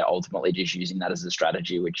result, but they're ultimately just using that as a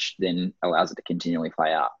strategy, which then allows it to continually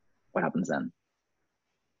play out. What happens then?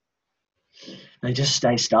 They just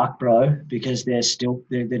stay stuck, bro, because they're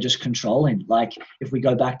just controlling. Like if we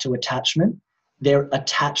go back to attachment, they're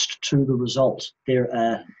attached to the result.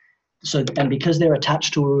 And because they're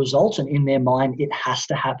attached to a result and in their mind, it has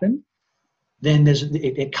to happen, then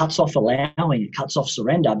it cuts off allowing, it cuts off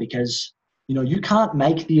surrender, because, you know, you can't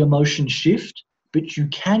make the emotion shift, but you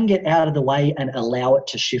can get out of the way and allow it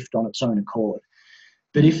to shift on its own accord.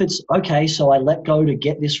 But if it's, okay, so I let go to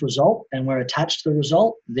get this result and we're attached to the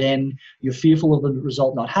result, then you're fearful of the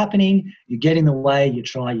result not happening, you get in the way, you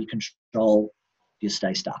try, you control, you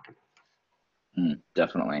stay stuck.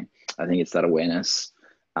 Definitely. I think it's that awareness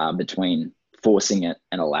between forcing it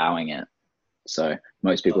and allowing it. So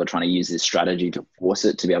most people are trying to use this strategy to force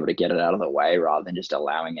it, to be able to get it out of the way, rather than just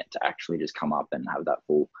allowing it to actually just come up and have that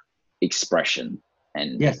full expression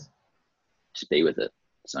and just be with it.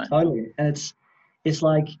 So totally. And it's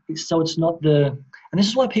like, so it's not and this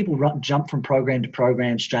is why people jump from program to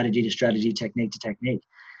program, strategy to strategy, technique to technique.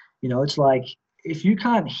 You know, it's like, if you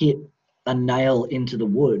can't hit a nail into the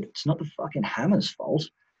wood, it's not the fucking hammer's fault.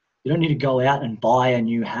 You don't need to go out and buy a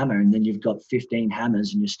new hammer and then you've got 15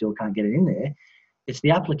 hammers and you still can't get it in there. It's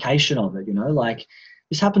the application of it, you know, like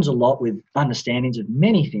this happens a lot with understandings of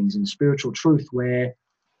many things in spiritual truth, where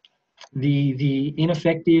the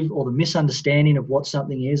ineffective or the misunderstanding of what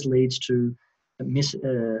something is leads to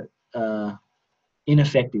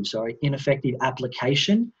ineffective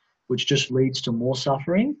application, which just leads to more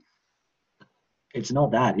suffering. It's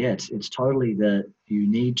not that. Yeah, it's totally that you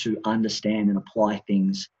need to understand and apply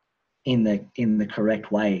things in the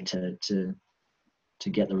correct way to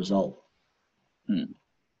get the result.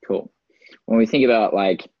 Cool. When we think about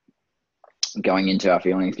like going into our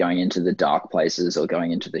feelings, going into the dark places or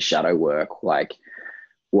going into the shadow work, like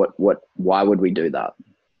why would we do that?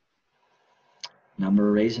 number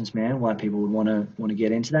of reasons, man, why people would want to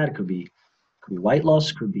get into that. It could be weight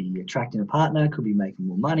loss, could be attracting a partner, could be making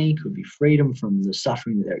more money, could be freedom from the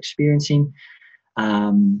suffering that they're experiencing,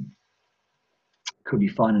 could be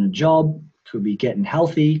finding a job, could be getting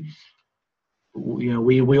healthy. You know,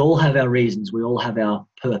 we all have our reasons, we all have our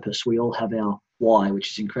purpose, we all have our why,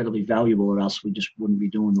 which is incredibly valuable, or else we just wouldn't be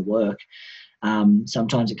doing the work.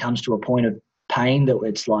 Sometimes it comes to a point of pain that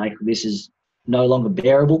it's like, this is no longer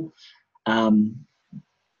bearable.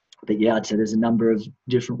 But yeah, I'd say there's a number of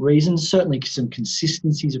different reasons, certainly some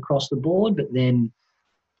consistencies across the board, but then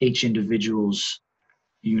each individual's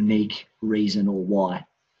unique reason or why.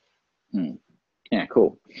 Yeah,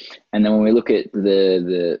 cool. And then when we look at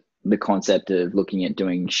the concept of looking at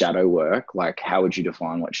doing shadow work, like how would you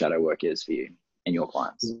define what shadow work is for you and your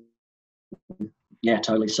clients? Yeah,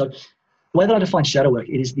 totally. So the way that I define shadow work,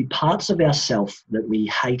 it is the parts of ourself that we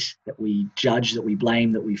hate, that we judge, that we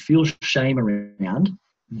blame, that we feel shame around,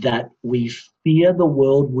 that we fear the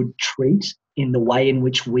world would treat in the way in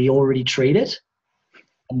which we already treat it,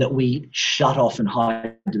 and that we shut off and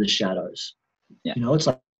hide to the shadows. Yeah. You know, it's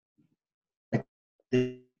like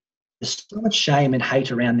there's so much shame and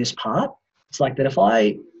hate around this part. It's like that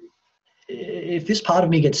if this part of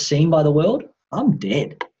me gets seen by the world, I'm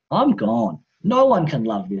dead. I'm gone. No one can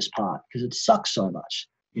love this part because it sucks so much,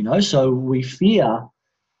 you know? So we fear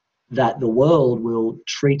that the world will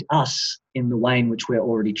treat us in the way in which we're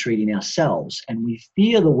already treating ourselves. And we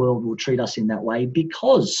fear the world will treat us in that way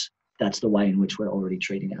because that's the way in which we're already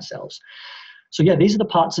treating ourselves. So yeah, these are the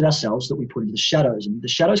parts of ourselves that we put into the shadows. And the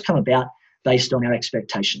shadows come about based on our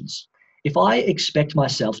expectations. If I expect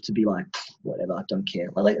myself to be like, whatever, I don't care.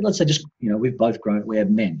 Well, let's say just, you know, we've both grown, we're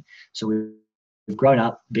men. So we've grown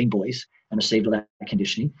up being boys and received all that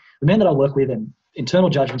conditioning. The men that I work with and internal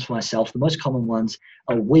judgments for myself, the most common ones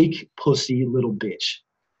are weak, pussy, little bitch.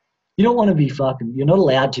 You don't want to be you're not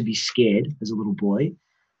allowed to be scared as a little boy.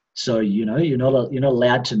 So, you know, you're not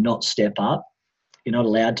allowed to not step up. You're not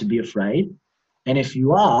allowed to be afraid. And if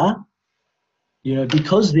you are, you know,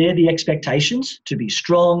 because they're the expectations to be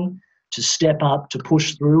strong, to step up, to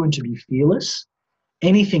push through and to be fearless,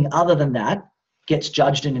 anything other than that gets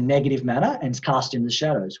judged in a negative manner and is cast in the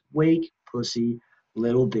shadows. Weak, pussy,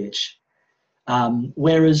 little bitch.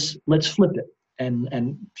 Whereas let's flip it,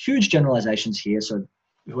 and huge generalizations here, so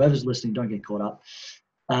whoever's listening, don't get caught up.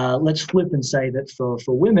 Let's flip and say that for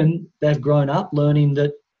women, they've grown up learning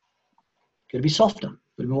that got to be softer,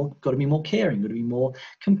 got to be more caring, got to be more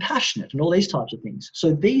compassionate, and all these types of things.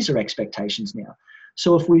 So these are expectations now.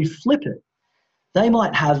 So if we flip it, they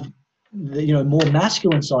might have more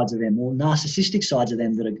masculine sides of them, more narcissistic sides of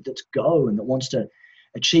them that's go and that wants to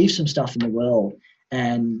achieve some stuff in the world.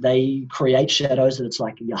 And they create shadows that it's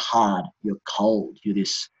like, you're hard, you're cold, you're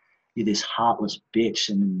this heartless bitch.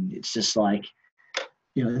 And it's just like,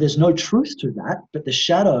 you know, there's no truth to that, but the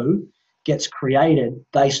shadow gets created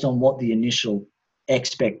based on what the initial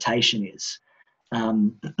expectation is.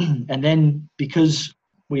 And then because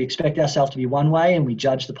we expect ourselves to be one way and we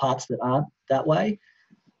judge the parts that aren't that way,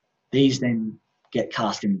 these then get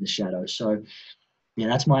cast into the shadow. So yeah,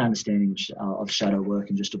 that's my understanding of shadow work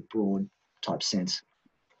in just a broad type sense.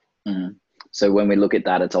 Mm-hmm. So when we look at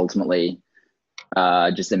that, it's ultimately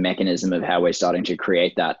just a mechanism of how we're starting to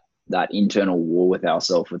create that internal war with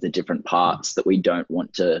ourselves, with the different parts that we don't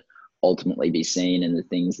want to ultimately be seen and the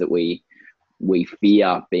things that we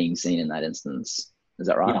fear being seen in that instance. Is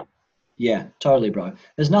that right? Yeah, totally, bro.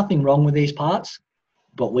 There's nothing wrong with these parts,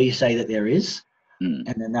 but we say that there is, and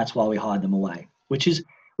then that's why we hide them away, which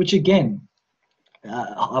again,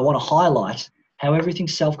 I want to highlight how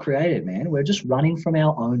everything's self-created, man. We're just running from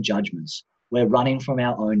our own judgments. We're running from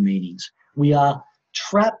our own meanings. We are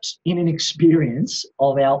trapped in an experience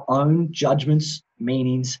of our own judgments,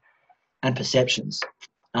 meanings, and perceptions.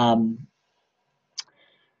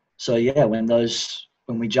 So yeah, when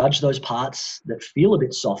we judge those parts that feel a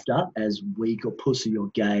bit softer as weak or pussy or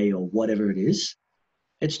gay or whatever it is,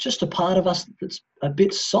 it's just a part of us that's a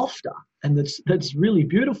bit softer and that's really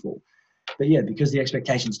beautiful. But yeah, because the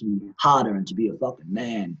expectation's to be harder and to be a fucking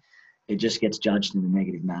man, it just gets judged in a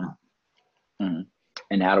negative manner. Mm.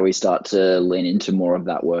 And how do we start to lean into more of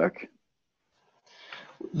that work?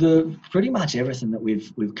 Pretty much everything that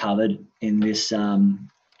we've covered in this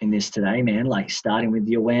today, man. Like starting with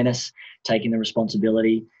the awareness, taking the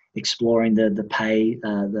responsibility, exploring the pay,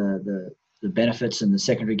 the benefits and the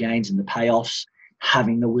secondary gains and the payoffs,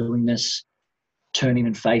 having the willingness, turning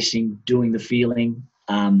and facing, doing the feeling.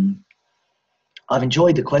 I've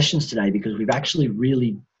enjoyed the questions today because we've actually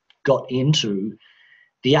really got into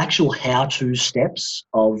the actual how-to steps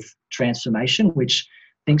of transformation, which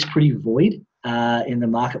I think's pretty void in the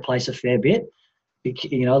marketplace a fair bit.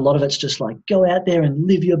 You know, a lot of it's just like, go out there and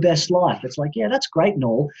live your best life. It's like, yeah, that's great and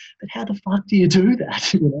all, but how the fuck do you do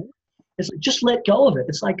that? You know, it's like, just let go of it.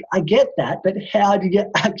 It's like, I get that, but how do you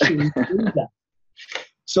actually do that?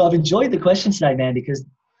 So I've enjoyed the questions today, man, because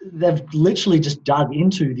they've literally just dug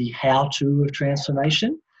into the how-to of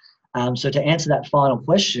transformation. So to answer that final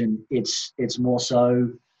question, it's more so,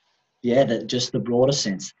 yeah, that just the broader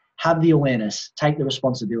sense. Have the awareness, take the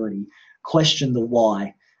responsibility, question the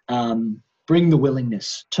why, bring the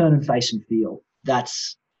willingness, turn and face and feel.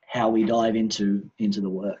 That's how we dive into the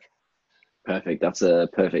work. Perfect. That's a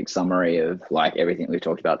perfect summary of like everything we've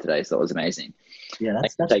talked about today. So that was amazing. Yeah,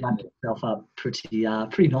 that's wrapped itself up pretty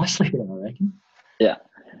nicely, I reckon. Yeah.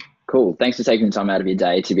 Cool. Thanks for taking the time out of your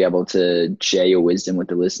day to be able to share your wisdom with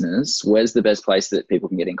the listeners. Where's the best place that people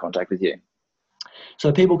can get in contact with you?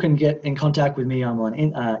 So people can get in contact with me. I'm on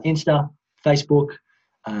Insta, Facebook,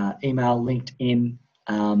 email, LinkedIn.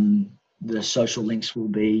 The social links will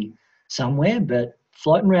be somewhere, but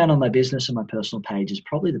floating around on my business and my personal page is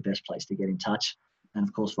probably the best place to get in touch. And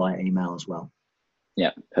of course, via email as well.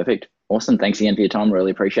 Yeah, perfect. Awesome. Thanks again for your time.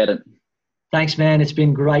 Really appreciate it. Thanks, man. It's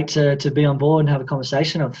been great to be on board and have a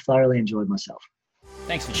conversation. I've thoroughly enjoyed myself.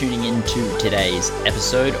 Thanks for tuning in to today's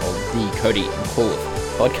episode of the Cody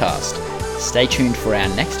McAuliffe podcast. Stay tuned for our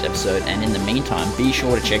next episode, and in the meantime, be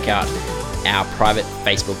sure to check out our private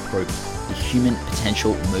Facebook group, the Human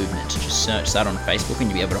Potential Movement. Just search that on Facebook and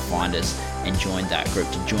you'll be able to find us and join that group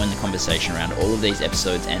to join the conversation around all of these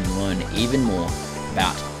episodes and learn even more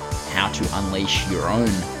about how to unleash your own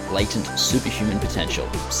latent superhuman potential.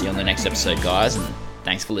 See you on the next episode, guys, and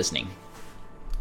thanks for listening.